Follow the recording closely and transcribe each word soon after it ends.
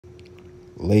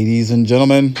Ladies and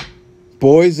gentlemen,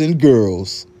 boys and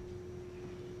girls,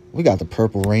 we got the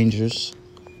Purple Rangers.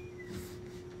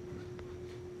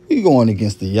 We going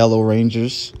against the Yellow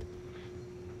Rangers.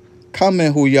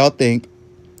 Comment who y'all think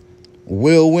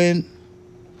will win,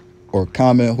 or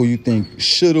comment who you think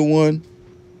should have won.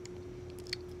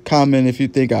 Comment if you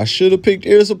think I should have picked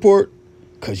air support,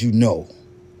 because you know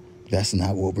that's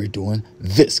not what we're doing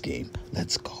this game.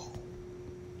 Let's go.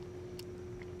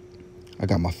 I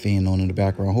got my fan on in the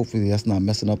background. Hopefully that's not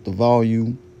messing up the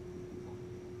volume.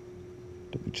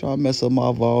 Don't be trying to mess up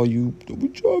my volume. Don't be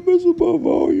trying to mess up my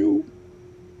volume.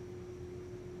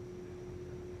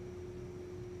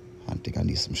 I think I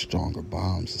need some stronger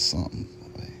bombs or something.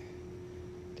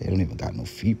 They don't even got no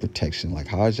feet protection. Like,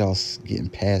 how's y'all getting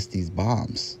past these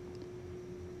bombs?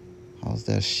 How's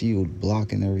that shield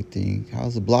blocking everything?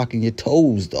 How's it blocking your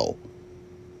toes, though?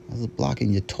 How's it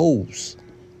blocking your toes?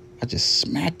 I just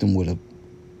smacked him with a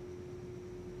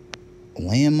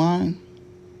landmine.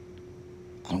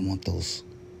 I don't want those.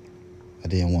 I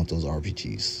didn't want those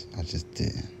RPGs. I just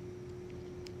didn't.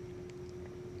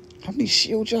 How many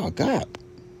shields y'all got?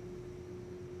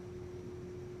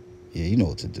 Yeah, you know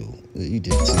what to do. You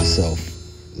did it to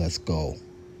yourself. Let's go.